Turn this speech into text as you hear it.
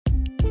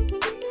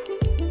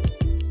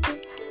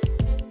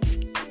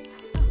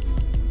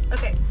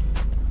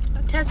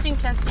Testing.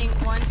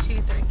 1,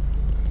 2, 3.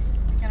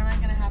 Am I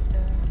gonna have to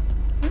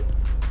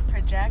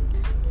project?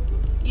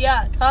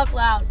 Yeah, talk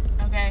loud.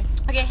 Okay.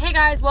 Okay, hey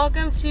guys,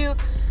 welcome to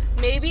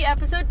maybe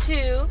episode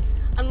 2,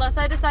 unless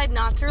I decide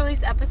not to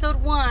release episode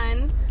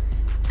 1.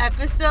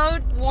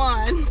 Episode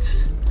 1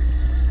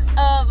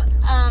 of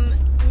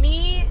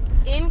me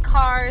in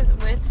cars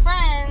with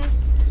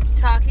friends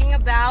talking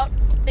about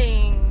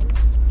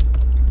things.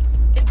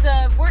 It's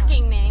a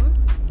working name.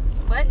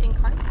 What? In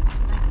cars?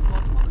 Like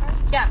multiple cars?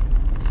 Yeah.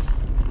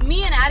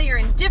 Me and Addy are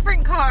in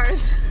different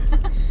cars.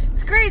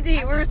 It's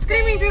crazy. We're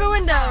screaming through the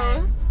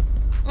window.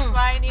 That's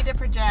why I need to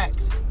project.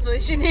 That's why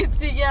she needs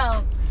to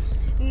yell.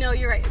 No,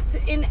 you're right. It's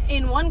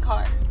in one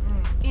car.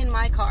 In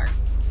my car.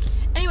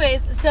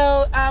 Anyways,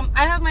 so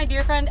I have my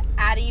dear friend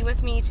Addy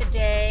with me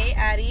today.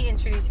 Addy,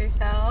 introduce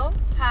yourself.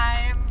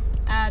 Hi, I'm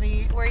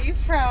Addy. Where are you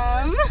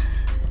from?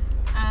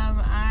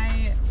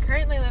 I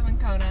currently live in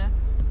Kona.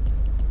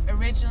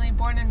 Originally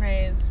born and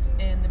raised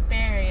in the Bay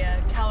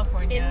Area,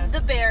 California. In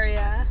the Bay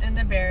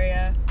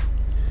Area.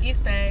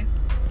 East Bay.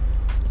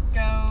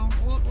 Go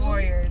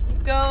Warriors.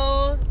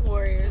 Go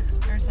Warriors.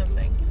 Or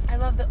something. I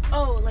love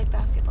like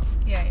basketball.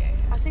 Yeah.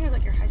 I was thinking it was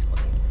like your high school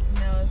team.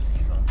 No, it's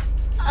Eagles.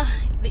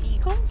 The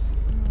Eagles?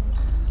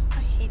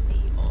 I hate the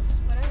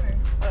Eagles.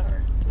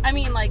 Whatever. I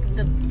mean, like,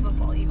 the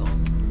football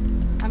Eagles.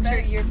 I'm sure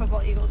your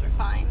football Eagles are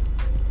fine.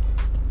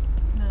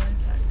 No, they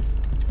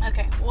suck.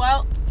 Okay,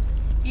 well,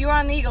 if you were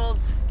on the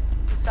Eagles,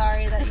 I'm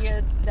sorry that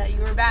you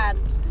were bad.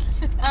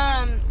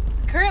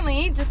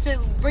 Currently, just to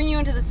bring you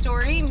into the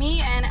story,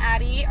 me and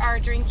Addy are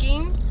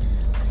drinking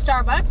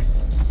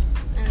Starbucks,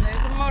 and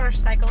there's a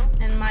motorcycle,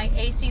 and my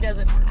AC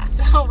doesn't work,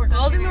 so we're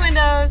closing the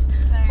windows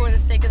for the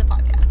sake of the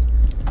podcast.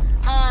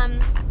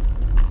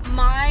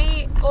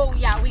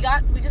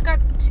 We just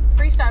got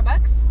free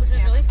Starbucks, which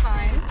was really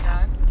fun.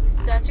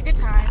 Such a good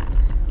time.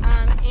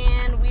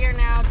 And we are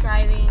now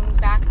driving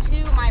back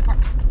to my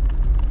apartment.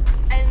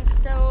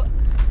 And so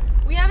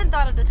we haven't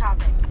thought of the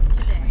topic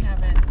today.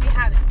 We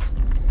haven't.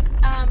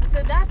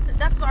 So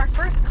that's our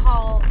first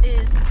call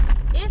is,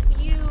 if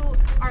you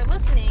are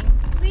listening,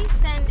 please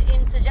send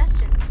in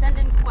suggestions, send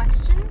in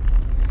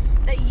questions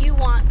that you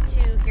want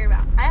to hear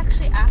about. I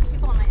actually asked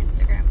people on my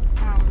Instagram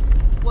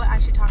what I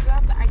should talk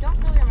about, but I don't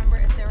really remember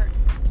if there were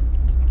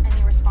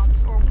any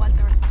responses or what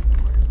the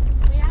responses were.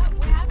 We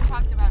have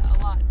talked about it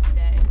a lot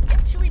today.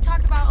 Yeah, should we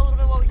talk about a little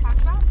bit what we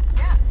talked about?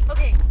 Yeah.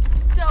 Okay,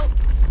 so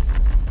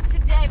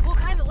today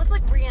let's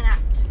like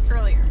reenact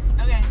earlier.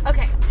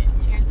 Okay.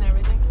 Tears and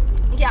everything.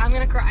 Yeah, I'm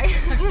gonna cry.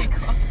 Okay,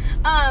 cool.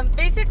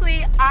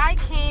 Basically, I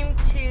came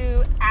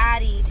to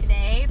Addy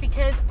today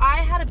because I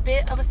had a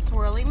bit of a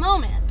swirly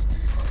moment,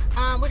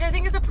 which I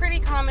think is a pretty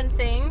common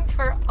thing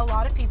for a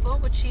lot of people,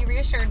 which she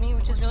reassured me,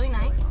 which is really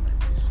nice.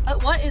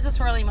 What is a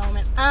swirly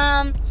moment?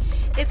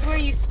 It's where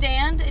you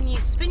stand and you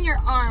spin your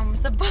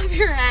arms above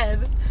your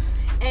head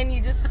and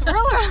you just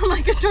swirl around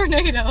like a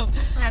tornado.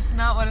 That's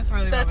not what a swirly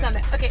moment is. That's not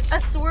it. Okay, a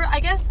swirl, I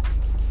guess,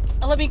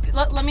 let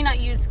me not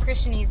use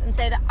Christianese and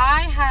say that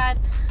I had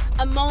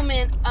a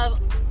moment of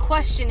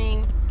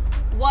questioning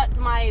what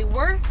my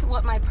worth,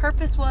 what my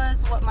purpose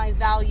was, what my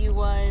value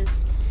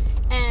was,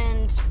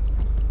 and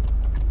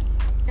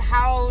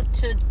how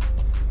do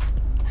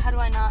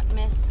I not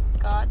miss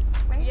God,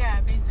 right?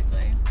 Yeah,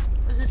 basically.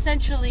 It was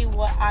essentially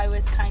what I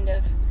was kind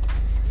of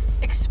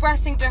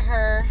expressing to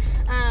her,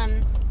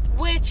 and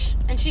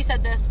she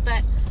said this,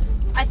 but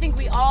I think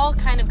we all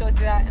kind of go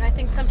through that, and I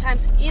think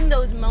sometimes in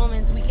those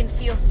moments we can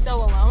feel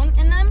so alone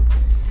in them,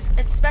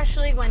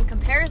 especially when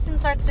comparison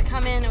starts to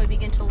come in and we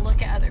begin to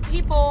look at other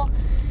people,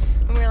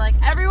 and we're like,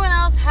 everyone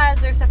else has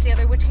their stuff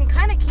together, which can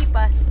kind of keep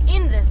us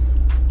in this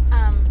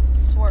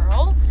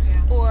swirl,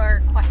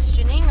 or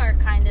questioning, or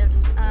kind of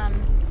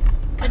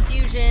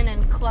confusion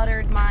and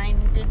cluttered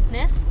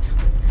mindedness.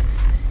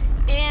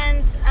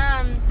 And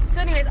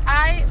so anyways,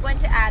 I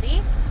went to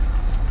Addy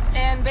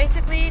and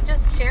basically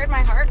just shared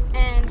my heart,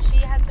 and she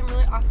had some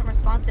really awesome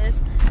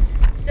responses.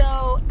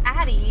 So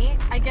Addy,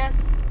 I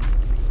guess,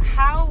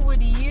 how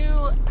do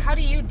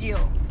you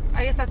deal?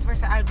 I guess that's the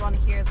first thing I'd want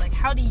to hear is like,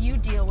 how do you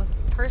deal with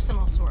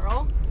personal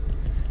swirl?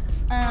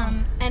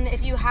 And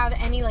if you have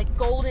any like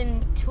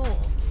golden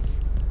tools,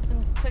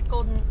 some quick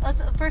golden.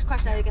 First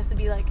question I guess would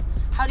be like,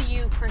 how do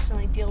you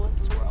personally deal with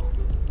swirl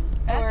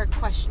or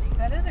questioning?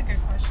 That is a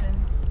good question.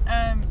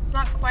 It's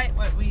not quite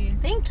what we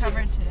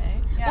covered today.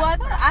 Yeah. Well,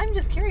 I'm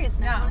just curious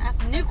now. I'm gonna ask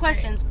some new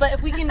questions, but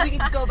if we can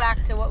go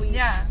back to what we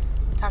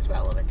talked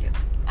about a little bit too.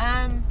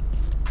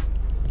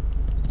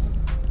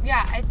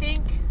 Yeah, I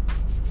think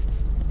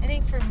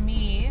for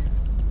me,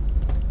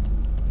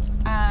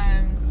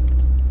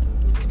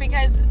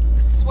 because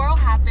swirl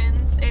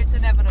happens, it's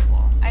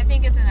inevitable. I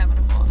think it's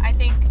inevitable. I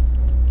think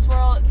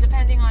swirl,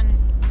 depending on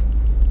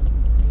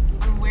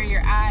where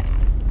you're at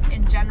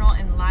in general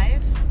in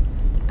life,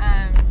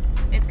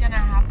 it's gonna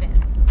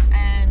happen,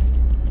 and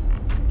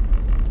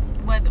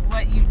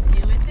what you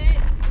do with it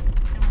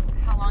and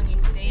how long you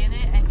stay in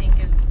it, I think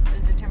is the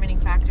determining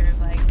factor of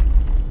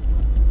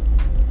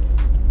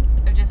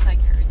just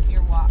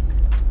your walk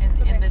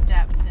in the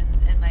depth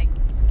and like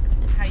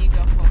how you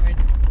go forward.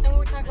 And we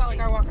were talking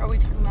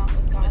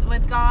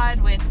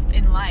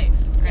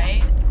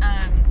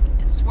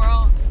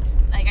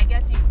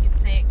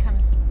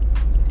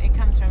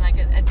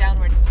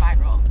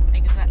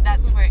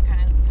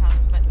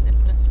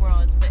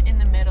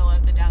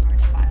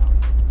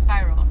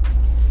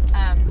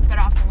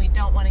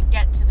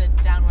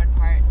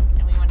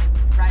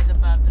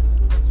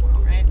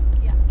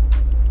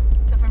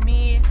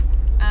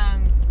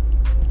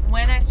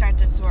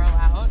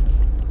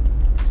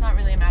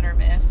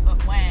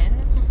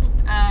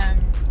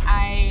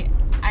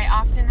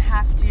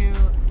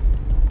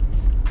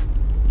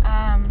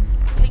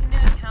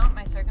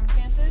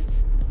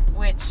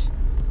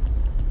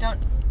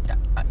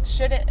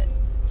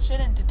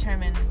shouldn't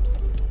determine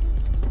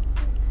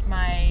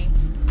my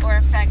or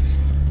affect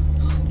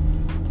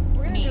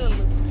We're gonna me. do a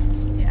loop.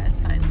 Yeah, it's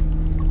fine.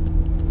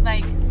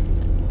 Like,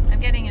 I'm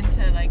getting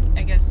into, like,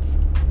 I guess,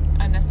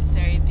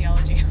 unnecessary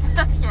theology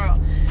about swirl.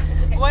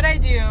 It's okay. What I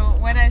do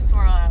when I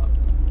swirl out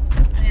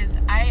is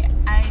I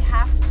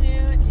have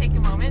to take a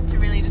moment to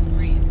really just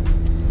breathe,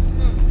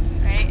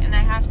 right? And I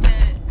have to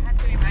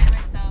remind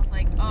myself,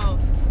 like, oh,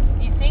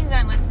 these things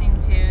I'm listening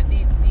to,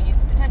 these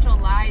potential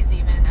lies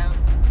even of,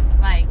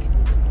 like,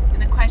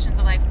 and the questions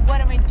of, like,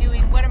 what am I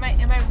doing?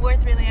 Am I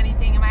worth really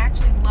anything? Am I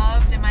actually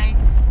loved? Am I,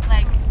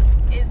 like,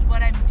 is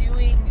what I'm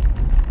doing,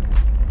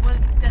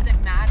 does it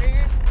matter?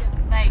 Yeah.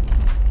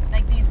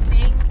 Like these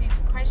things,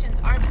 these questions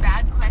aren't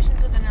bad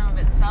questions within and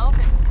of itself.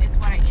 It's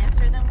what I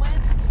answer them with.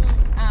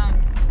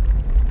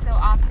 So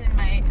often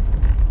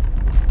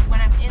when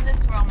I'm in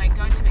this world, my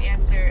go-to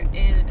answer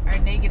are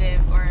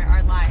negative or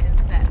are lies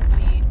that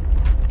we,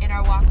 in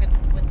our walk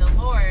with the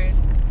Lord,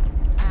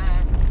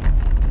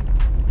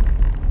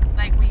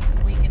 like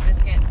we can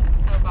just get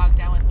so bogged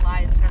down with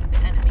lies from the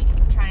enemy,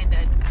 trying to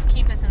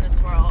keep us in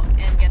this world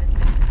and get us to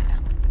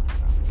down.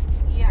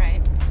 Yeah.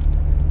 Right?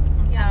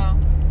 And so,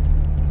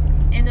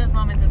 in those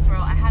moments of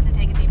swirl, I have to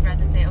take a deep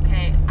breath and say,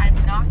 okay, I'm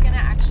not going to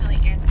actually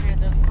answer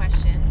those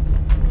questions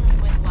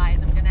with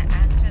lies. I'm going to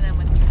answer them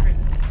with truth.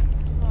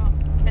 Wow.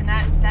 And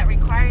that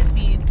requires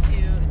me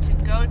to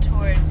go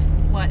towards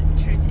what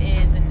truth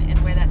is and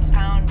where that's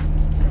found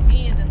for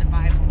me is in the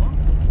Bible.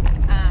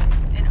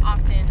 And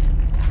often,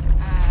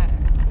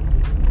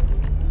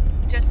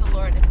 just the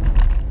Lord himself,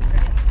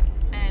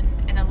 right?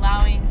 And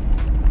allowing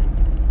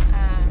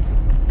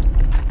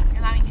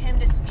him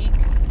to speak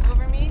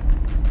over me.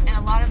 And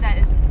a lot of that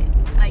is,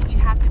 like, you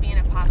have to be in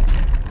a posture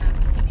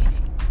of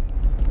receiving.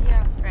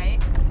 Yeah.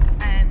 Right?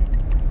 And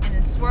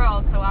in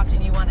swirl, so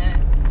often you want to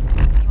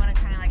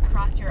kind of, like,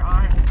 cross your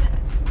arms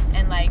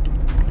and like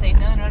say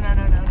no,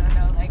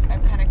 like,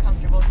 I'm kind of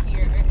comfortable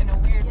here in a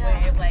weird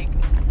way of, like,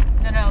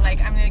 no,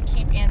 like, I'm going to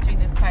keep answering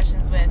these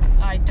questions with,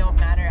 oh, I don't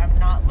matter, I'm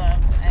not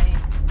loved,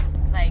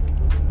 like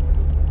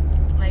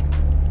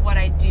what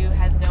I do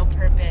has no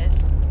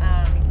purpose,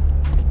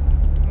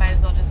 might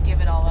as well just give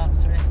it all up,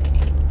 sort of thing.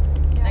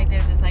 Yeah. Like,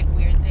 there's this, like,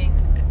 weird thing,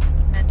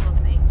 mental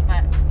things,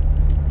 but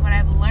what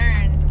I've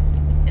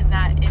learned is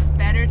that it's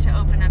better to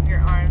open up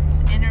your arms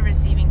in a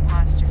receiving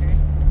posture,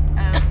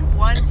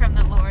 one from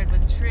the Lord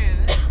with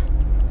truth.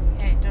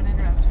 Hey, don't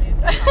interrupt me.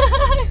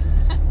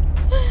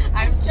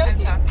 I'm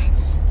talking.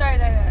 Sorry.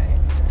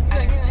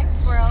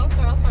 Swirl.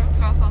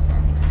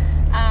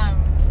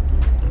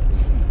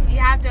 You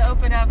have to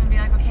open up and be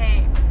like,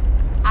 okay,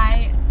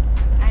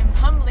 I'm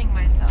humbling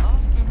myself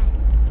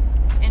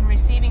in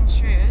receiving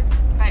truth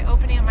by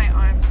opening up my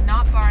arms,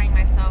 not barring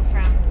myself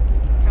from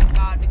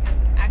God, because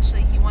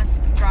actually He wants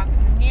to draw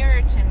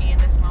nearer to me in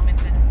this moment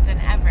than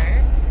ever,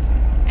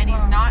 and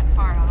He's not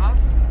far off,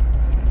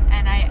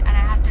 and I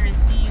have to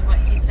receive what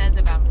He says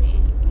about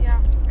me.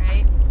 Yeah.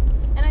 Right?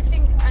 And I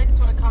think I just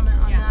want to comment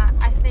on that.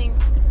 I think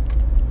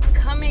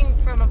coming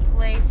from a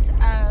place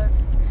of,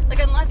 like,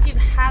 unless you've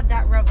had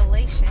that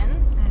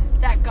revelation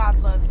that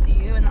God loves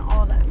you and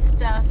all that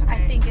stuff, I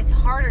think it's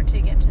harder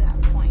to get to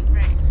that point.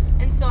 Right.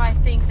 And so I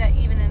think that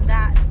even in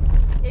that,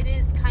 it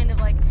is kind of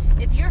like,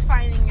 if you're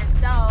finding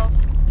yourself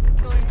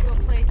going to a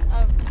place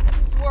of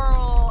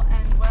swirl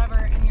and whatever,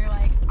 and you're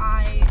like,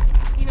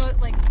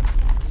 like,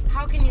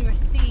 how can you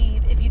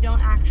receive if you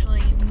don't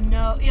actually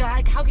know,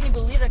 like, how can you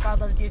believe that God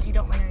loves you if you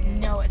don't, like,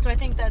 know it? So I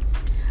think that's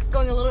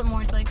going a little bit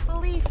more into, like,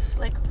 belief,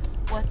 like,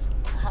 what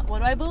do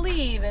I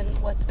believe, and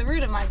what's the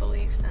root of my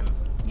beliefs, and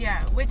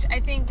which I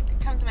think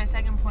comes to my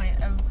second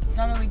point of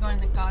not only going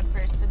to God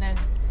first, but then,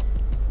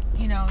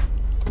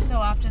 so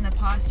often the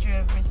posture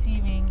of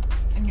receiving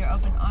in your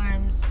open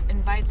arms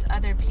invites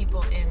other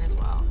people in as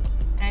well.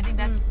 And I think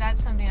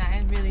that's something that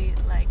I really,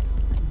 like,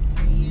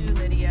 for you,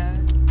 Lydia,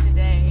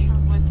 today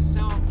was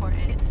so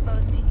important.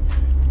 Expose me.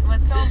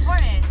 Was so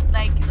important.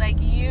 Like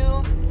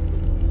you,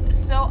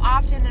 so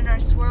often in our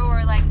swirl,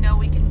 we're like, no,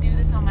 we can do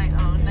this on my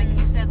own. Like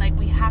you said, like,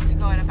 we have to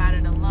go about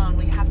it alone.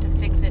 We have to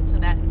fix it so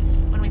that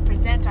when we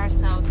present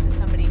ourselves to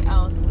somebody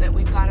else, that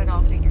we've got it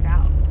all figured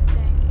out.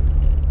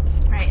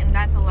 Right? And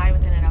that's a lie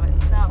within and of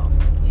itself.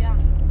 Yeah.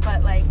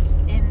 But, like,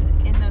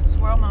 in those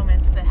swirl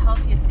moments, the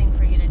healthiest thing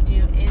for you to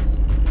do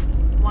is,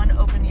 one,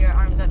 open your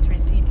arms up to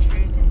receive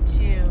truth, and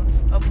two,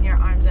 open your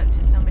arms up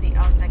to somebody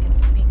else that can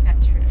speak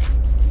that truth.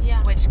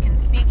 Yeah. Which can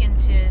speak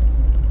into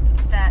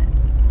that,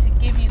 to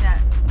give you that,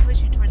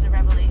 push you towards a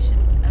revelation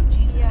of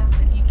Jesus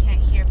if you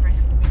can't hear for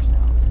Him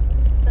yourself.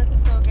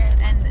 That's so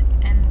good. And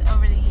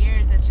over the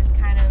years, it's just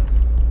kind of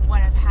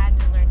what I've had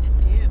to learn to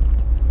do.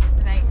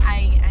 Because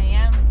I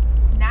am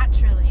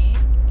naturally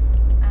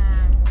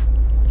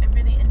a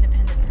really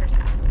independent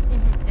person.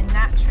 And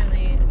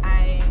naturally,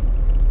 I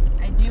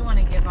do want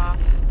to give off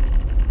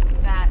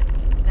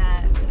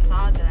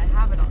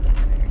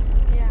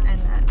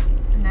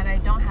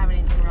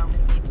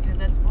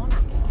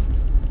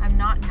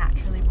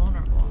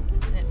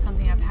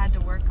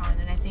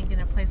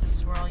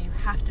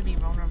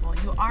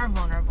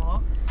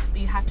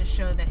you have to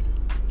show that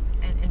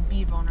and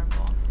be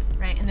vulnerable,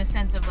 right? In the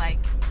sense of like,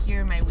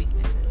 here are my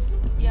weaknesses.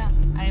 Yeah.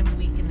 I am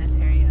weak in this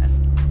area,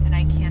 and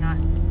I can't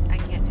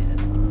do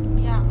this alone.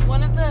 Yeah.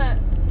 One of the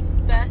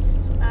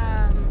best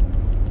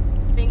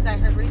things I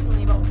heard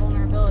recently about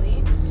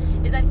vulnerability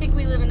is I think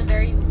we live in a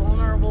very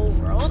vulnerable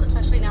world,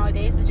 especially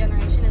nowadays. The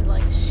generation is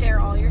like, share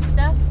all your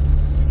stuff.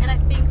 And I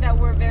think that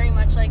we're very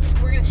much like,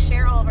 we're going to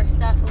share all of our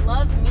stuff.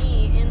 Love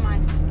me in my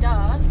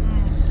stuff.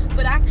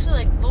 But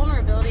actually, like,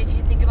 vulnerability, if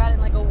you think about it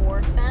in like a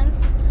war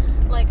sense,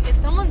 like, if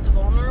someone's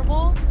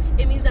vulnerable,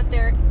 it means that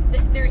they're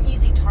an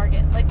easy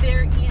target. Like,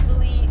 they're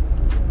easily,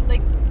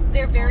 like,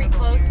 they're very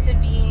close to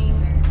being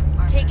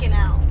taken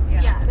out.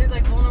 Yeah, there's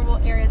like vulnerable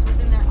areas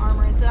within their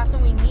armor, and so that's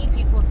when we need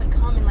people to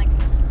come and like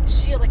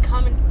shield, like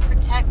come and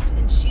protect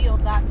and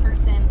shield that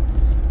person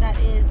that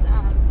is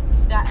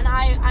that. And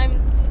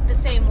I'm the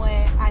same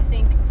way. I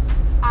think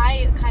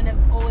I kind of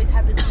always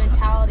had this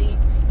mentality,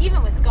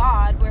 even with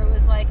God, where it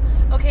was like,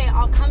 okay,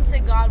 I'll come to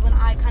God when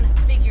I kind of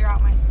figure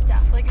out my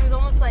stuff. Like, it was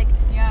almost like,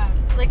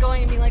 like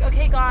going and being like,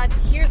 okay, God,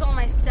 here's all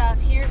my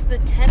stuff. Here's the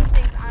 10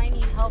 things I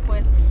need help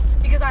with,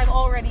 because I've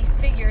already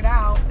figured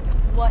out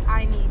what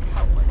I need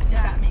help with, if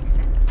that makes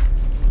sense.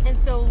 And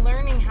so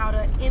learning how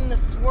to, in the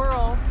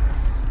swirl,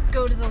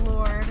 go to the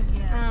Lord,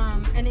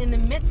 and in the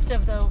midst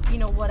of the,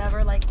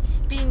 whatever, like,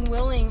 being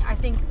willing, I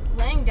think,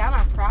 laying down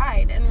our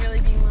pride and really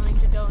being willing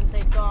to go and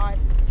say, God,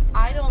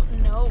 I don't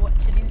know what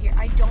to do here.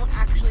 I don't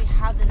actually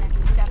have the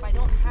next step.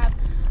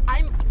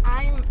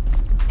 I'm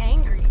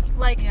angry.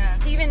 Like,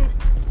 even,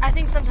 I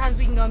think sometimes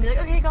we can go and be like,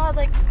 okay, God,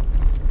 like,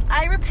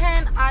 I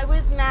repent, I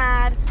was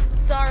mad,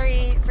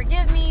 sorry,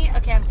 forgive me,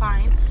 okay, I'm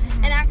fine.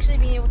 And actually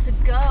being able to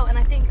go, and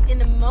I think in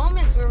the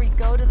moments where we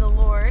go to the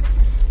Lord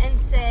and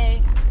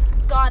say,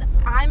 God,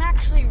 I'm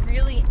actually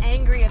really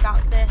angry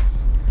about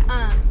this,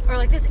 or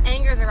like this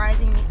anger is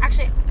arising in me.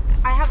 Actually,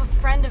 I have a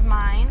friend of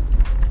mine,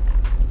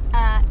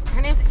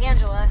 her name's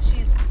Angela,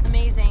 she's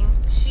amazing.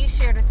 She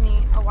shared with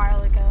me a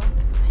while ago.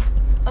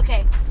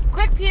 Okay,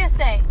 quick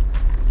PSA.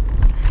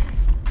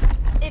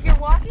 If you're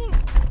walking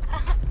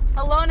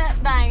alone at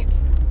night,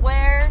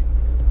 wear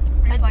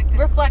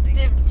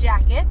reflective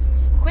jackets.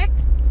 Quick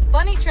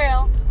bunny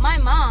trail. My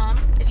mom,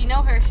 if you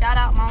know her, shout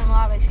out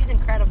Mama Lave, she's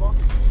incredible.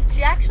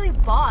 She actually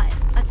bought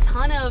a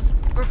ton of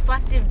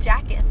reflective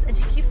jackets, and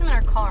she keeps them in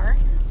her car.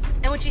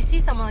 And when she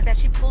sees someone like that,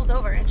 she pulls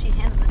over and she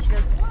hands them and she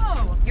goes,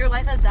 whoa, your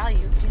life has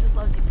value. Jesus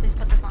loves you. Please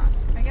put this on.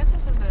 I guess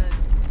this is a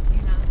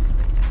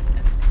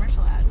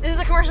commercial ad. This is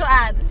a commercial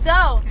ad.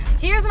 So,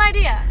 here's an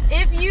idea.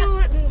 If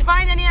you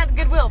find any at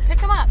Goodwill,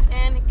 pick them up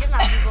and give them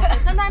out to people.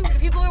 Because sometimes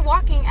people are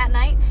walking at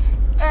night,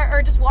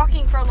 or just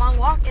walking for a long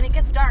walk, and it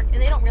gets dark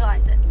and they don't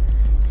realize it.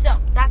 So,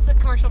 that's a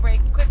commercial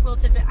break. Quick little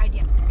tidbit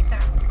idea,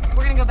 etc.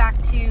 We're going to go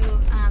back to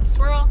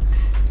swirl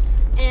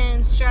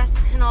and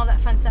stress and all that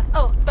fun stuff.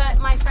 Oh, but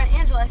my friend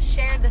Angela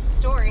shared this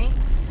story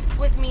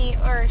with me,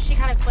 or she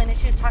kind of explained it.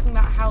 She was talking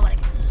about how, like,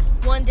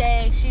 one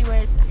day she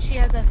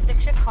has a stick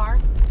shift car,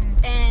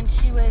 and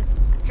she was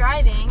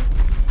driving,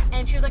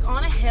 and she was like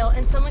on a hill,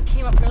 and someone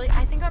came up really,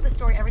 I think about this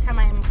story every time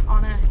I'm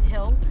on a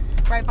hill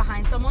right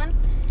behind someone,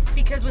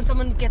 because when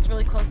someone gets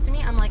really close to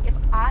me, I'm like, if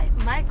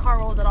my car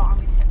rolls at all, I'm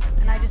gonna hit them.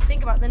 And I just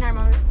think about, then I'm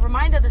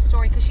reminded of the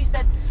story, because she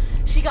said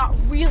she got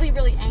really,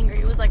 really angry.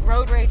 It was like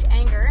road rage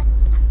anger.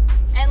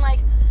 And, like,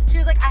 she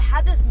was like, I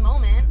had this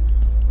moment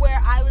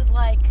where I was,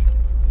 like,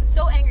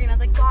 so angry. And I was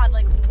like, God,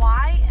 like,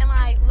 why am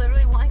I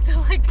literally wanting to,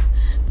 like,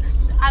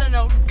 I don't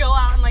know, go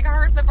out and, like,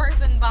 hurt the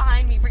person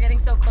behind me for getting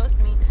so close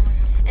to me?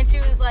 And she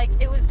was like,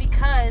 it was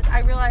because I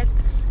realized,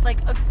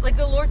 like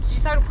the Lord, she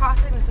started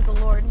processing this with the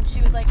Lord. And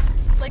she was like,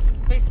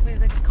 basically it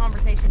was like this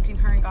conversation between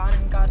her and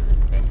God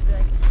was basically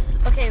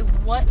like, okay,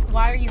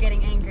 why are you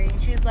getting angry?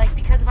 And she was like,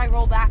 because if I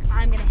roll back,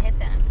 I'm going to hit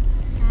them.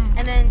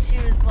 And then she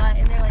was like,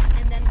 and they're like,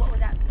 and then what would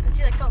that, and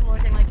she like felt the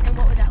Lord saying like, and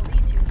what would that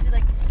lead to? And she's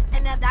like,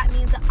 and that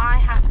means that I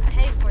have to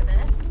pay for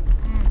this.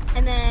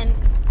 And then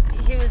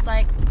he was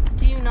like,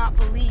 do you not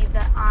believe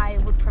that I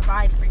would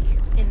provide for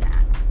you in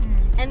that?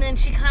 And then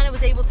she kind of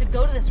was able to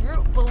go to this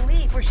root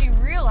belief where she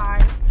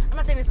realized, I'm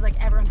not saying this is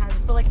like everyone has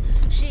this, but like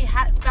she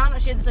found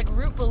out she had this like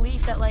root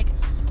belief that like,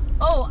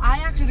 oh,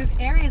 there's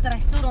areas that I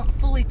still don't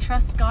fully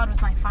trust God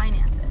with my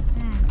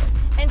finances.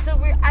 And so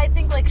I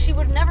think like she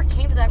would have never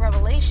came to that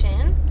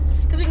revelation,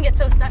 because we can get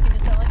so stuck and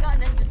just go like, oh,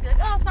 and then just be like,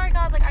 oh, sorry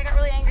God, like I got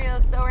really angry, that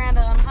was so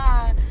random,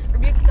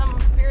 rebuke some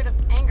spirit of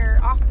anger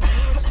off of me,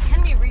 which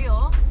can be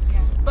real.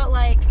 But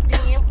like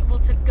being able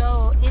to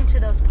go into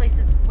those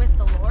places with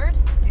the Lord,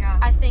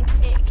 I think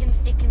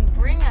it can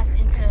bring us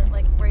into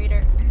like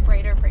greater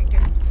breakthrough.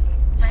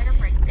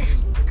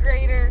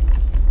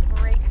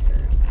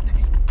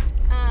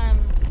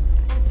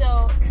 And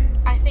so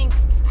I think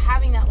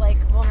having that like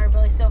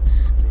vulnerability. So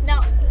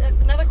now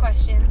another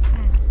question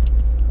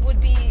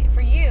would be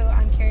for you.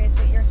 I'm curious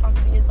what your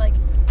responsibility is. Like,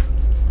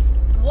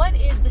 what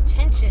is the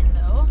tension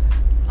though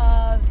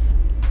of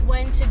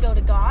when to go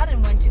to God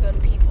and when to go to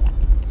people?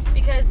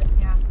 Because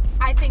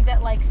I think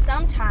that like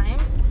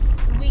sometimes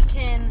we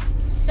can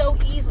so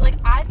easily, like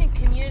I think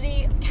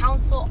community,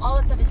 counsel, all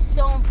that stuff is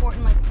so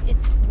important. Like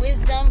it's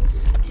wisdom,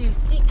 to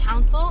seek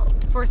counsel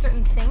for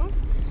certain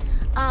things.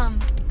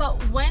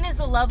 But when is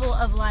the level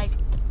of like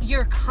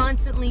you're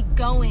constantly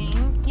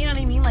going, you know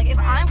what I mean? Like if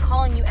I'm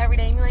calling you every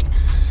day and you're like,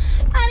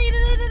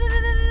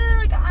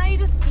 like I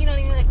just, you know what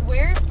I mean? Like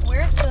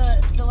where's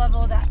the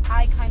level that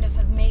I kind of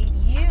have made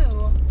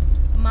you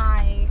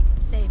my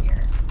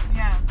savior?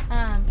 Yeah.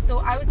 So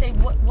I would say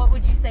what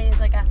would you say is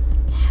like a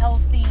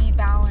healthy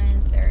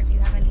balance, or if you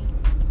have any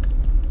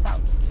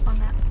thoughts on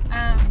that?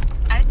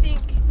 I think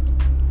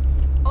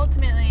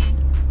ultimately,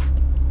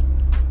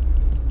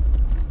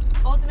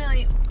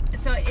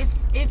 so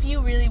if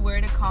you really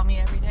were to call me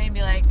every day and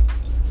be like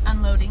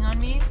unloading on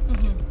me,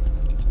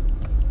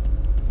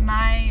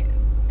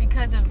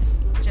 because of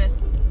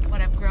just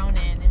what I've grown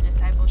in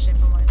discipleship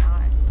and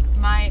whatnot,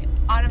 my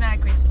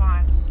automatic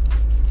response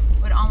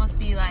would almost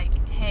be like,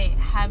 hey,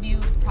 have you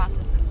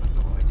processed this with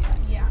the Lord yet?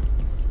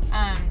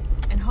 Yeah.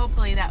 And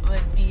hopefully that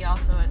would be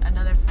also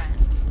another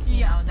friend,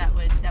 you know, that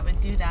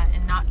would do that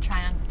and not try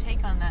and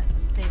take on that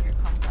savior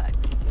complex.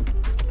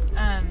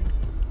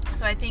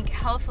 So I think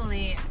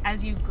healthily,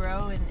 as you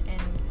grow in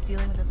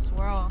dealing with the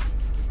swirl,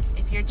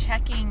 if you're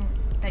checking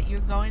that you're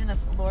going to the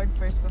Lord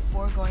first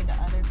before going to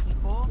other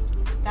people,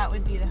 that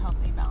would be the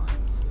healthy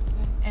balance.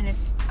 And if,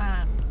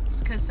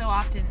 because so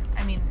often,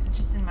 I mean,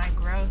 just in my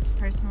growth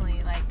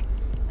personally,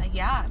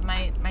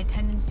 my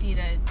tendency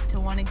to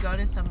want to go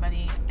to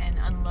somebody and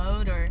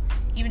unload, or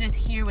even just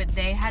hear what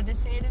they had to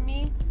say to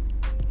me,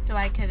 so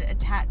I could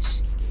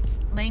attach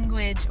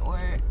language or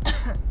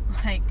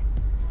like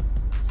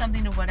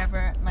something to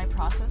whatever my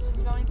process was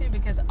going through,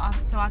 because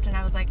so often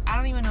I was like, I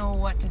don't even know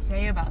what to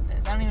say about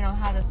this. I don't even know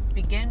how to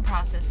begin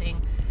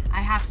processing.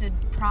 I have to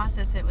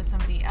process it with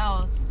somebody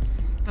else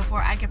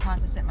before I could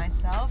process it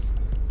myself.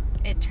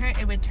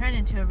 It would turn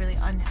into a really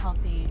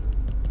unhealthy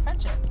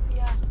friendship.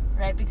 Yeah.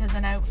 Right? Because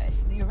then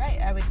you're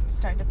right, I would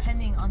start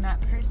depending on that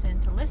person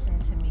to listen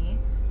to me,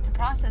 to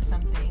process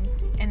something,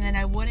 and then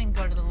I wouldn't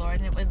go to the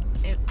Lord,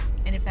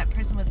 and if that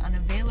person was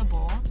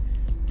unavailable,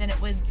 then it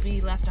would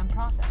be left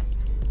unprocessed.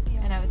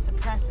 And I would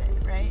suppress it,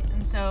 right?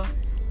 And so,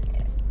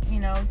 you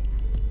know,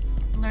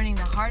 learning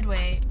the hard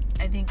way,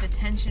 I think the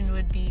tension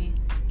would be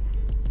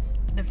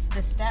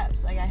the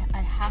steps. Like,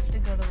 I have to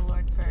go to the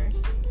Lord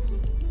first,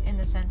 in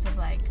the sense of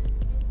like,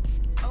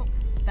 oh,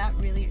 that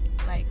really,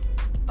 like,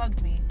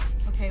 bugged me.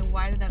 Okay,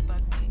 why did that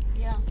bug me?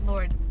 Yeah.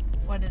 Lord,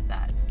 what is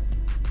that?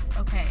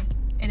 Okay.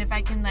 And if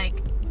I can,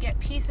 like, get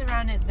peace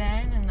around it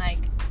then, and, like,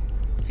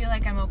 feel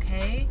like I'm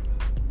okay,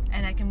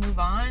 and I can move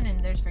on,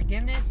 and there's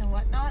forgiveness and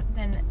whatnot,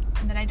 then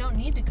I don't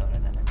need to go to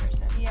another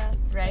person. Yeah,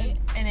 right?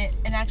 Good. And it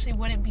actually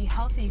wouldn't be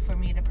healthy for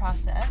me to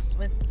process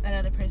with that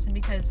other person,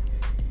 because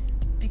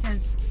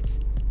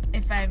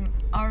if I'm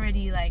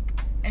already, like,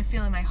 I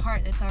feel in my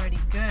heart that's already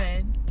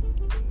good,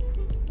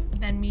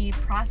 then me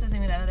processing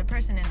with that other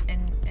person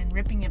and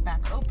ripping it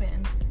back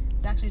open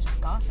is actually just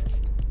gossip.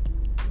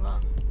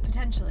 Well,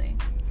 potentially.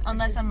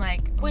 Unless I'm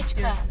like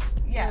witchcraft.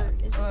 Yeah.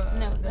 Is it,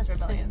 no, that's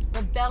rebellion. Sin.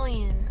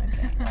 Rebellion.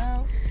 Okay.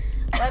 Well,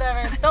 whatever.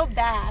 It's so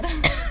bad.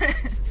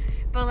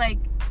 But like,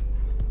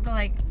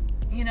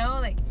 you know,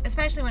 like,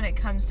 especially when it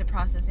comes to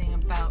processing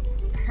about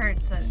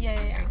hurts that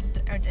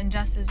or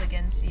injustice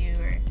against you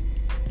or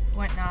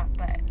whatnot.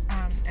 But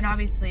and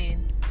obviously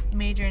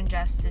major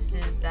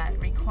injustices that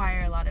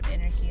require a lot of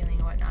inner healing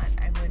and whatnot,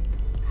 I would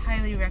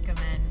highly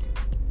recommend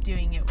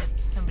doing it with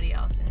somebody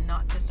else and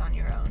not just on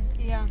your own.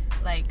 Yeah.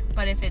 Like,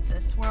 but if it's a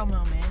swirl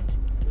moment,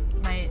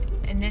 my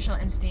initial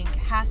instinct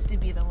has to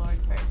be the Lord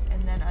first,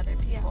 and then other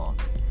people.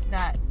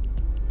 Yeah.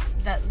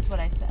 That's what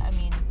I said. I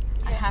mean,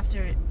 I have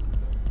to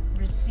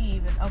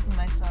receive and open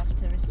myself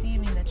to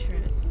receiving the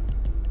truth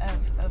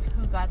of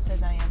who God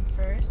says I am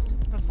first,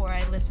 before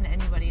I listen to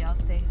anybody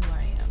else say who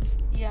I am.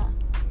 Yeah.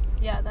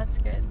 Yeah, that's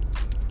good.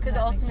 Because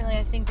ultimately,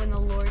 I think when the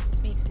Lord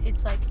speaks,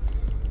 it's like,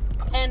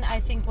 and I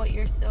think what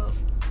you're so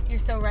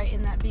right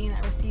in that, being in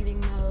that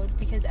receiving mode,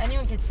 because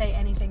anyone could say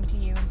anything to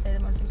you and say the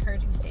most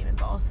encouraging statement,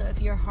 but also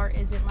if your heart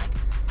isn't like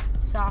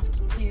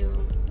soft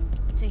to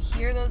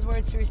hear those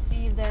words, to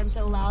receive them,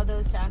 to allow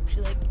those to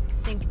actually like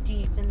sink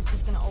deep, then it's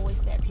just going to always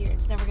stay up here.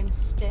 It's never going to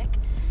stick.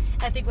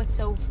 And I think what's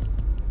so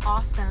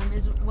awesome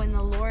is when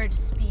the Lord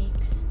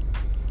speaks,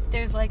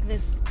 there's like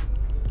this,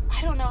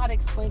 I don't know how to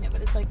explain it,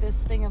 but it's like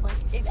this thing of like,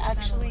 it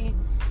actually,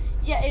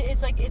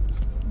 it's like,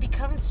 it's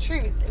becomes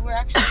truth. We're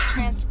actually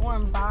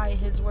transformed by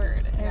His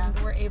word, and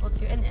we're able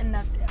to, and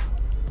that's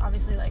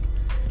obviously like,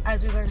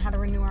 as we learn how to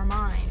renew our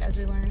mind, as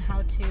we learn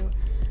how to,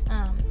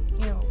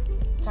 you know,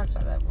 it talks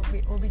about that,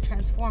 we'll be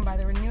transformed by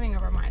the renewing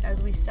of our mind,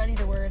 as we study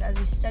the word, as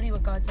we study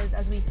what God says,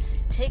 as we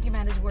take Him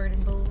at His word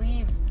and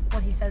believe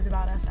what He says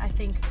about us. I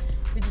think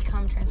we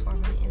become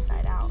transformed from the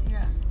inside out.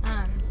 Yeah.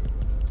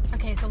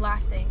 Okay, so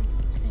last thing,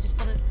 because we just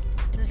pulled it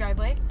to the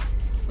driveway,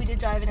 we did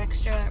drive an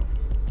extra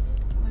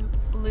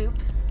loop,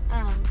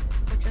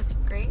 which was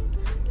great.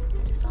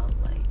 I just saw the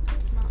light.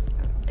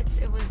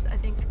 It was, I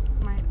think,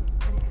 my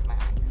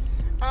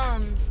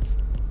eye.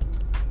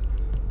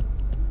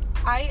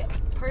 I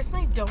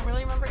personally don't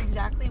really remember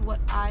exactly what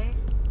I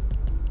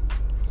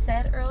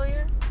said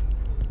earlier,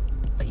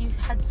 but you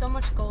had so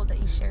much gold that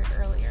you shared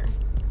earlier.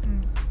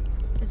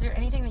 is there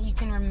anything that you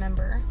can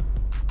remember,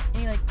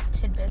 any like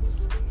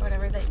tidbits or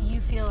whatever that you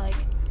feel like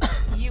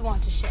you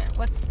want to share?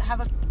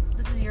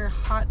 This is your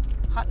hot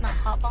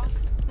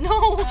box?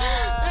 No,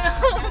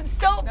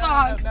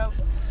 soapbox. No.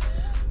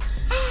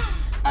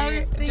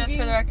 Just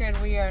for the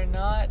record, we are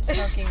not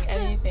smoking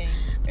anything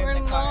in the car. We're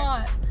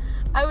not.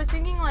 I was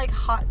thinking like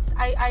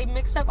I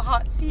mixed up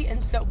hot seat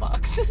and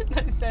soapbox.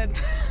 I said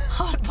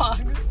hot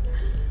box.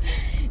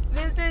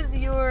 This is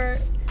your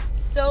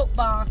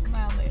soapbox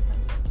mildly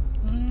offensive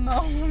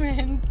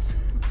moment.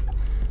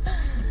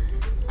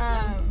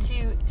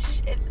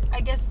 I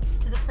guess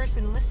to the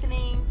person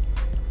listening,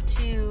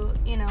 to,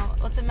 you know,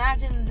 let's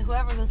imagine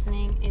whoever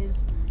listening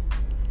is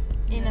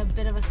in a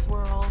bit of a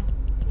swirl,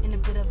 in a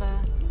bit of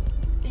a,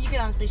 you can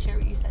honestly share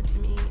what you said to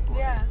me or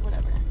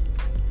whatever.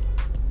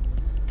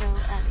 Go,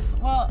 Addy.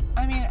 Well,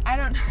 I mean,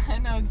 I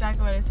know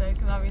exactly what I said,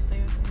 because obviously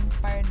it was an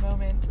inspired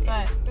moment,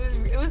 but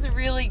it was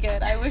really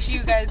good. I wish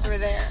you guys were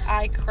there.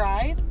 I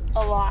cried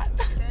a lot.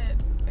 I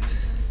did. It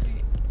was really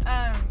sweet.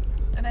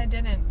 And I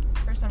didn't,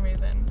 for some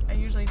reason. I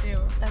usually do.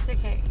 That's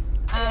okay.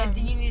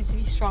 You need to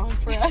be strong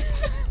for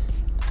us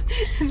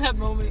in that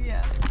moment.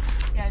 Yeah,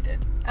 I did.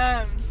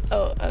 I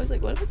was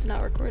like, what if it's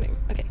not recording?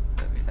 Okay,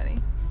 that'd be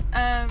funny.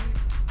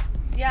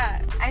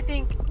 Yeah, I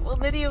think, well,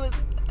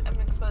 I'm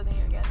exposing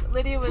you again.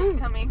 Lydia was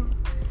coming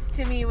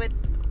to me with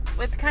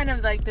kind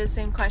of like the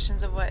same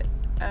questions oh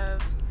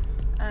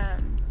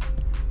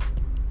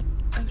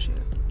shoot.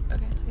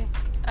 Okay. It's okay.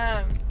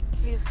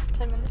 We have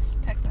 10 minutes.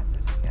 Text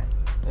messages, guys.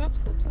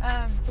 Oops.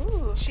 Okay.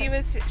 She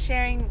was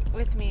sharing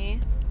with me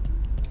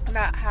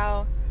about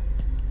how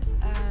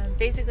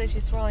basically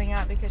she's swirling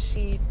out because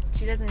she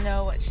doesn't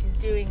know what she's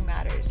doing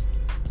matters,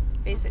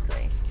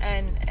 basically,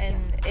 and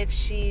if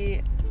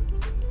she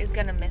is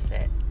gonna miss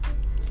it,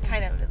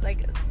 kind of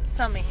like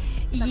summing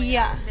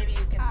yeah. Maybe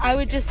you can. I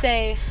would just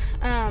say,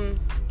 I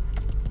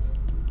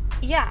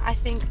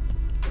think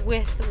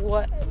with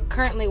what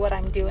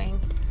I'm doing,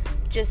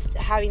 just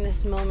having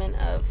this moment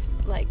of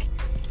like,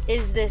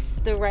 is this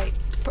the right,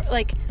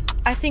 like,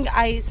 I think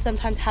I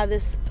sometimes have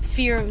this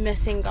fear of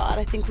missing God.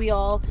 I think we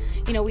all,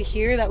 we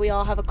hear that we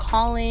all have a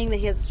calling, that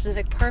he has a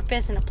specific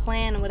purpose and a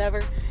plan and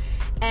whatever.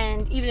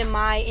 And even in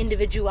my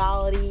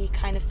individuality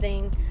kind of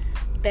thing,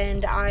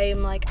 bend,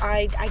 I'm like,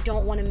 I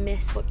don't want to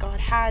miss what God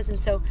has. And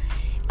so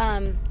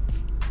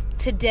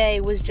today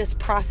was just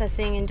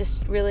processing and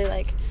just really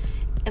like,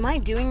 am I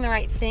doing the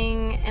right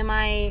thing? Am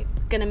I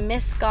gonna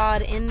miss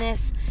God in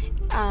this?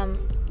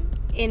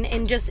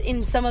 In just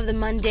in some of the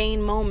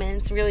mundane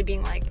moments, really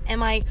being like,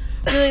 am I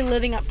really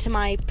living up to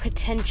my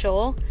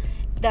potential?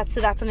 That's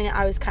something that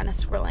I was kind of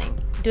swirling,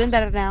 doing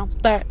better now,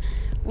 but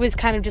was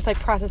kind of just like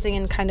processing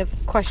and kind of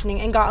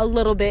questioning, and got a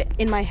little bit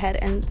in my head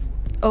and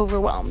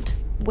overwhelmed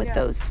with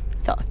those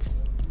thoughts.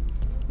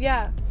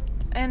 Yeah,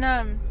 and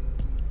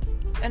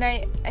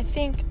I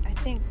think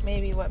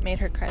maybe what made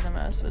her cry the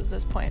most was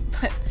this point,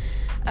 but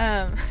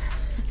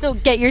so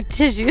get your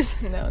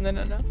tissues. No.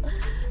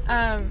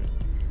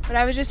 But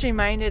I was just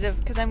reminded of,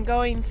 because I'm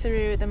going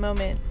through the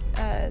moment,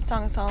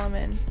 Song of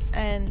Solomon,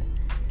 and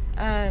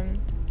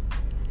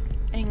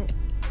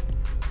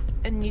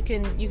you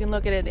can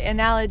look at it, the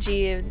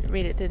analogy, and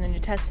read it through the New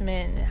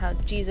Testament, and how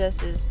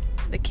Jesus is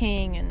the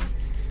king and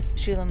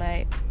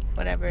Shulamite,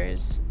 whatever,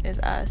 is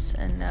us,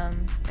 and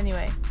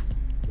anyway,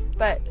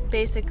 but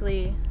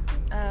basically,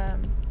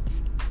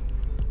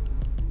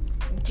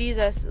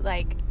 Jesus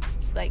like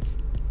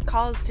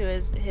calls to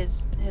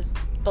his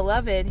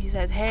beloved. He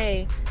says,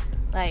 hey,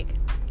 like,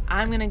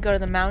 I'm gonna go to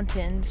the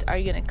mountains, are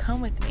you gonna come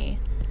with me?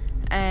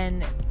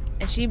 And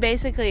she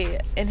basically,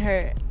 in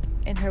her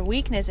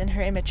weakness, in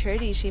her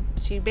immaturity, she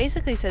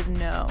basically says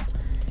no.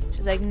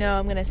 She's like, no,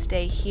 I'm gonna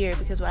stay here,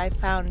 because what I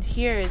found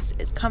here is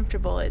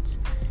comfortable. It's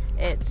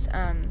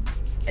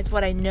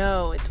what I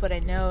know.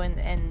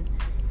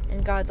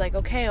 And God's like,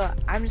 okay, well,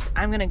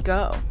 I'm gonna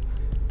go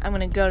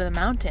to the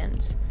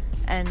mountains,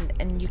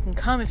 and you can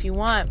come if you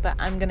want, but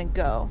I'm gonna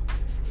go.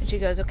 And she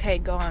goes, okay,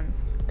 go on,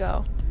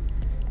 go.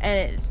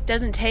 And it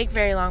doesn't take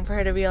very long for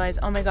her to realize,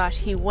 oh my gosh,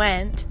 he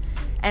went,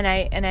 and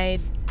I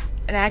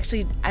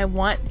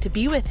want to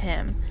be with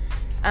him.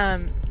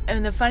 And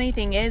the funny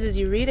thing is, as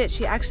you read it,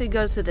 she actually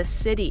goes to the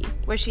city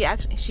where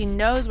she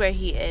knows where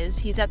he is.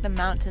 He's at the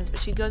mountains,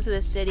 but she goes to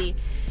the city,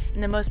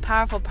 and the most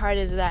powerful part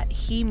is that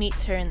he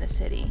meets her in the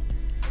city,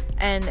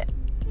 and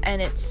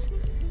it's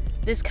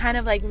this kind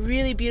of like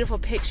really beautiful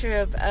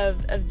picture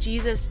of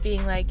Jesus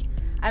being like,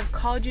 I've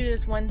called you to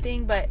this one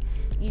thing, but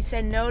you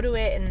said no to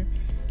it, and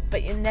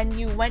then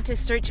you went to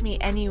search me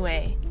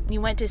anyway. You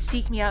went to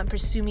seek me out and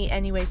pursue me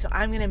anyway, so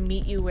I'm going to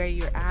meet you where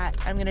you're at.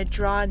 I'm going to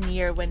draw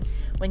near. When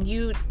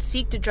you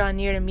seek to draw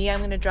near to me, I'm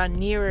going to draw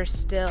nearer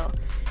still.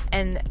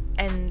 And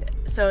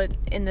so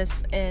in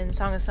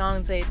Song of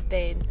Songs,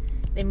 they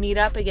meet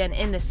up again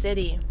in the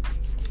city.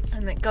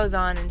 And it goes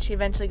on, and she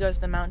eventually goes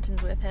to the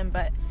mountains with him,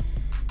 but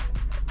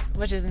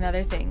which is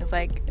another thing. It's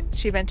like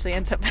she eventually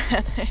ends up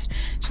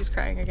she's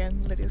crying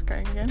again. Lydia's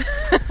crying again.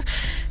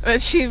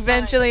 But she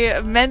eventually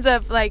ends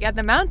up like at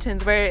the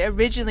mountains where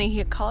originally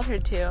he called her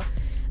to,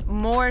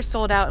 more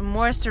sold out and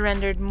more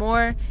surrendered,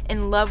 more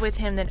in love with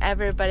him than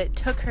ever. But it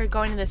took her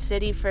going to the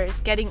city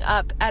first, getting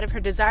up out of her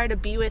desire to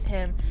be with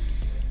him,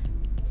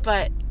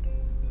 but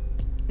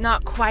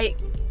not quite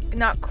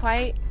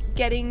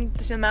getting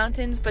to the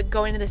mountains, but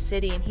going to the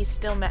city, and he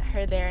still met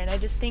her there. And I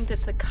just think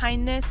that's the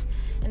kindness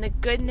and the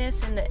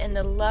goodness and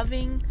the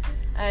loving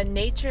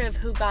nature of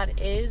who God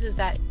is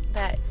that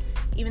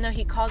even though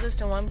he calls us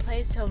to one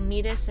place, he'll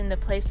meet us in the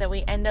place that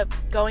we end up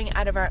going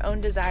out of our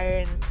own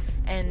desire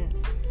and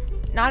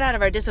not out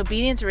of our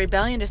disobedience or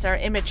rebellion, just our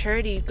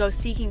immaturity, go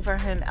seeking for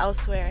him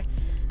elsewhere.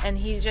 And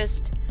he's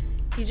just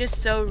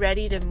so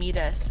ready to meet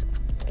us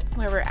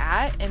where we're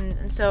at.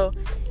 And so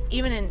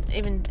even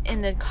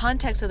in the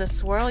context of the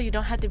swirl, you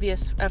don't have to be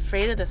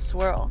afraid of the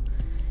swirl,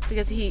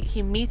 because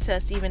he meets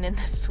us even in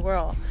the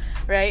swirl,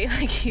 right?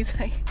 Like he's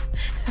like,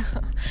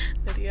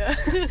 Lydia.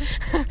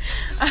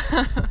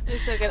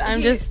 It's so good.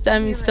 I'm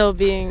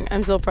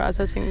still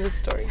processing this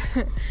story.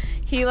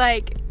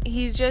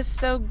 He's just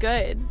so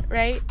good,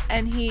 right?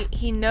 And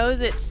he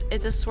knows it's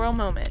a swirl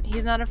moment.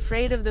 He's not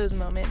afraid of those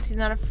moments. He's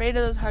not afraid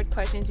of those hard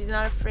questions. He's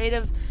not afraid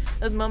of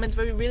those moments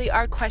where we really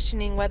are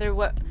questioning whether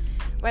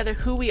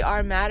who we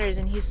are matters.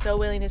 And he's so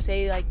willing to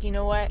say, like, you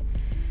know what?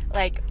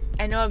 Like,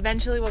 I know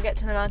eventually we'll get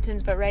to the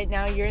mountains, but right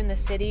now you're in the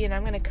city, and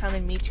I'm going to come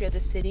and meet you at the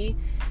city,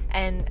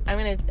 and I'm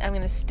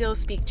going to still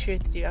speak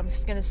truth to you. I'm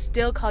just going to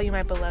still call you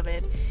my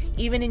beloved,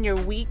 even in your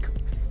weak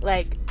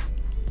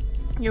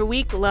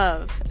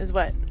love is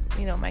what,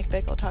 Mike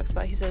Bickle talks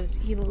about. He says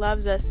he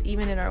loves us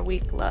even in our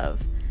weak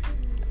love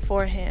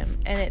for him.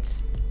 And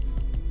it's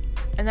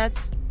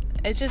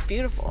just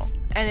beautiful.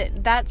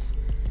 And that's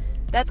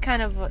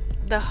kind of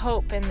the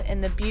hope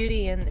and the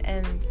beauty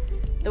and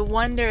the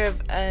wonder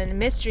of and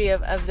mystery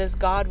of this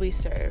God we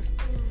serve,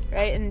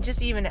 right? And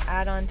just even to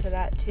add on to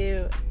that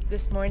too,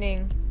 this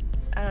morning,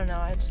 I don't know,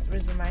 I just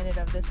was reminded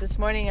of this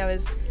morning. I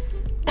was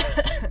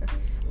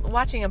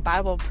watching a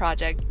Bible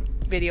Project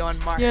video on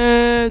Mark.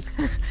 Yes.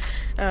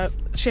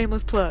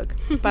 Shameless plug.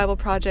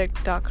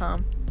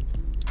 BibleProject.com.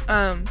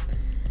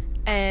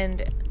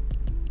 And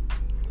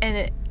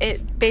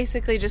it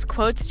basically just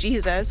quotes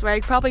Jesus, where I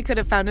probably could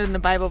have found it in the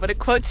Bible, but it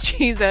quotes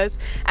Jesus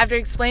after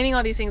explaining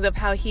all these things of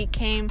how he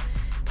came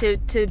to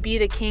be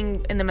the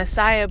king and the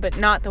Messiah, but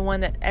not the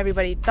one that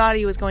everybody thought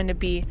he was going to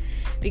be,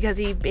 because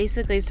he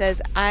basically says,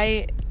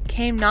 I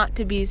came not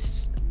to be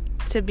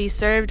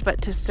served,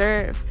 but to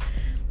serve.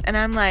 And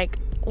I'm like,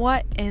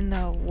 what in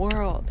the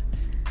world?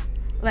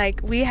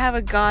 Like, we have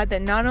a God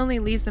that not only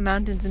leaves the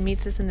mountains and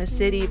meets us in the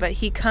city, but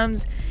he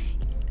comes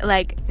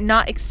like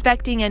not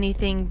expecting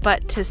anything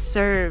but to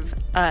serve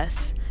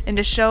us and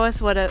to show us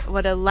what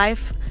a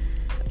life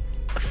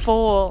a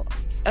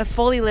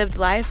fully lived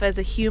life as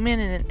a human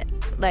and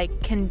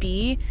like can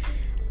be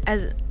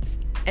and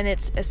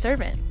it's a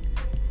servant.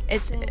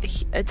 It's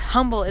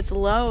humble, it's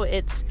low,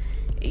 you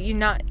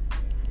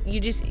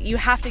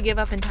have to give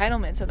up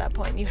entitlements at that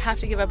point. You have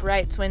to give up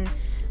rights when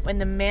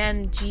the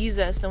man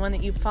Jesus, the one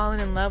that you've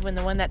fallen in love with,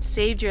 the one that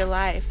saved your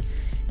life,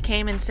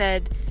 came and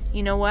said,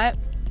 you know what?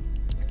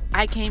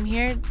 I came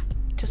here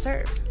to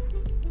serve.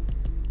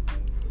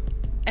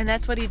 And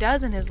that's what he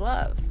does in his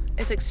love.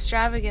 It's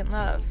extravagant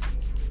love.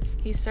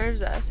 He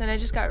serves us. And I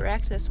just got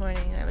wrecked this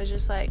morning, and I was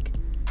just like,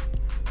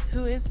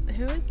 who is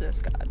this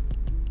God?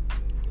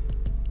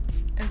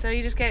 And so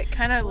you just get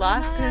kind of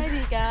lost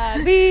in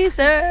God we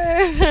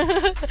serve.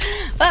 No,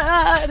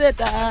 that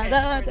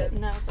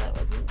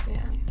wasn't.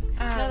 Yeah.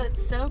 No,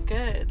 that's so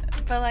good.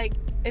 But like,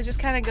 it just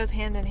kind of goes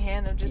hand in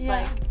hand of just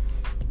like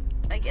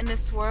in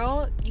this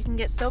swirl, you can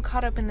get so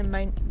caught up in the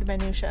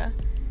minutia,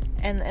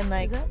 and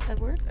like, is that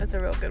a word? That's a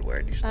real good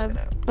word. You should look it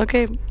up.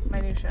 Okay.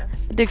 Minutia.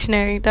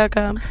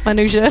 Dictionary.com.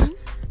 Minutia.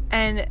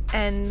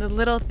 and the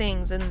little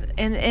things and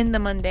in the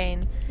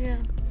mundane. Yeah.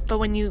 But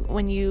when you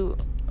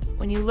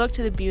look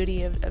to the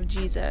beauty of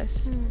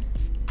Jesus,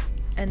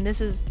 and this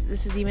is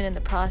even in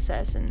the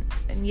process, and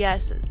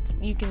yes,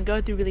 you can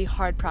go through really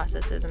hard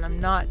processes, and I'm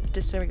not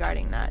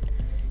disregarding that.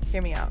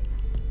 Hear me out.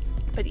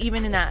 But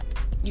even in that,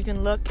 you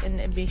can look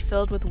and be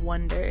filled with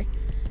wonder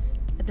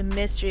at the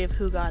mystery of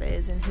who God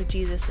is and who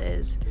Jesus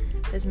is.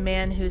 This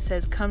man who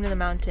says, come to the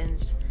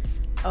mountains.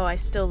 Oh, I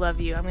still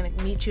love you. I'm going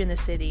to meet you in the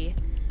city.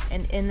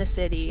 And in the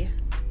city,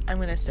 I'm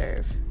going to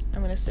serve. I'm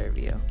going to serve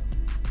you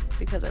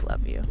because I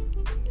love you.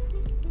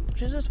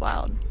 Which is just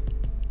wild.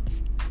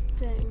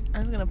 Dang.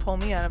 That's going to pull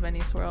me out of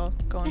any swirl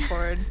going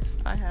forward,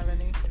 if I have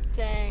any.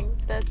 Dang.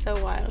 That's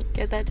so wild.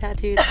 Get that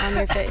tattooed on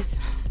your face.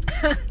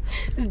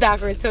 It's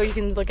backwards so you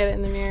can look at it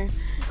in the mirror.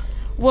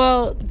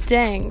 Well,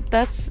 dang.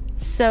 That's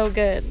so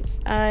good.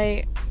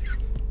 I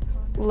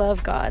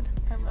love God.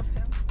 I love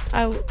him.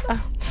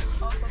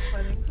 Also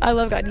sweating. I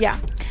love God. Yeah.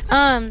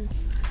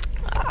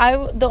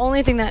 The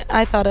only thing that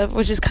I thought of,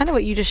 which is kind of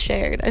what you just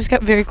shared, I just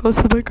got very close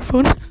to the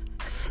microphone,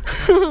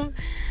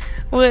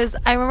 was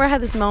I remember I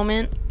had this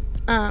moment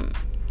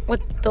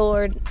with the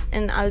Lord,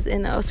 and I was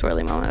in a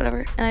swirly moment,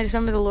 whatever, and I just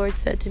remember the Lord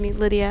said to me,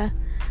 Lydia,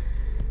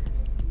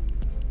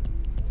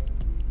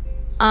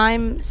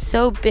 I'm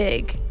so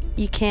big,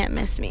 you can't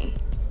miss me.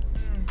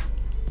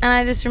 And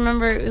I just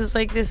remember it was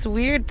like this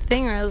weird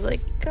thing where I was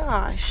like,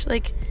 gosh,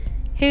 like,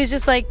 he was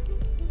just like,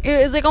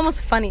 it was like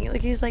almost funny.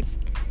 Like, he was like,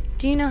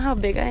 do you know how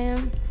big I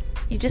am?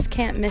 You just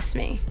can't miss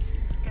me.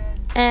 That's good.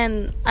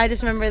 And I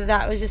just remember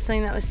that was just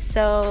something that was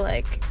so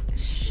like,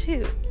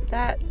 shoot,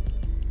 that,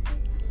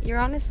 you're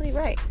honestly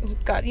right.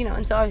 God, you know,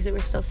 and so obviously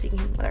we're still seeing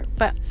him, whatever.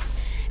 But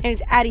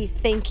anyways, Addy,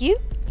 thank you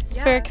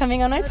for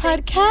coming on my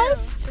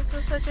podcast. This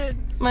was such a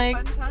my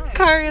fun time.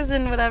 cars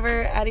and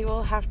whatever. Addy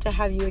will have to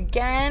have you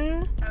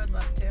again. I would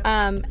love to.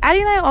 Addy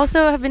and I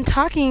also have been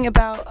talking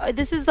about,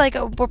 this is like,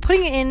 we're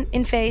putting it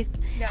in faith.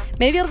 Yeah.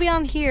 Maybe it'll be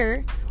on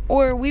here,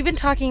 or we've been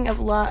talking a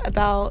lot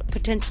about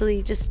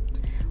potentially just,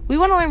 we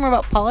want to learn more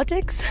about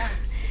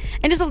politics.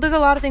 And just, there's a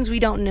lot of things we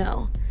don't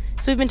know.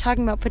 So we've been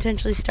talking about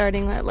potentially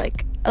starting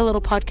like a little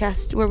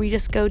podcast where we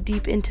just go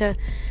deep into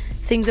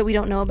things that we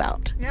don't know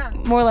about. Yeah.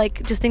 More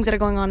like just things that are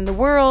going on in the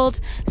world.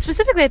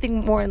 Specifically, I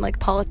think more in like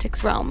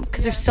politics realm,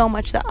 because there's so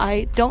much that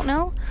I don't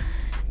know,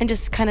 and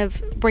just kind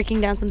of breaking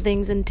down some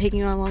things and taking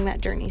you along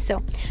that journey.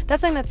 So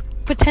that's something that's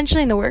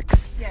potentially in the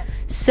works. Yes.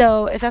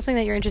 So if that's something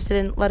that you're interested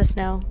in, let us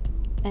know,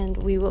 and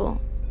we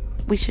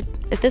should,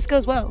 if this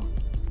goes well,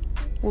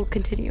 we'll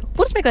continue.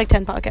 We'll just make like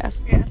 10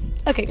 podcasts. Yeah.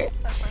 Okay, great.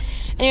 That's fun.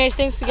 Anyways,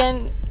 thanks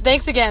again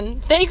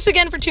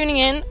for tuning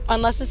in,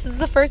 unless this is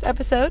the first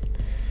episode.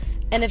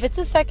 And if it's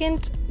the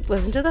second,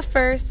 listen to the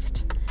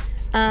first.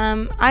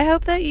 I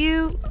hope that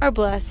you are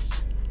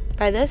blessed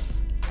by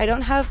this. I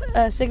don't have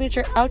a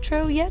signature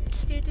outro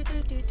yet.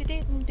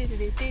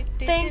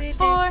 Thanks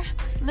for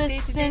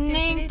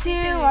listening to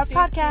our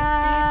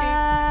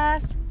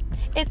podcast.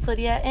 It's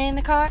Lydia in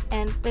the car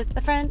and with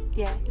a friend.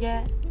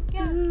 Yeah.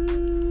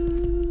 Ooh.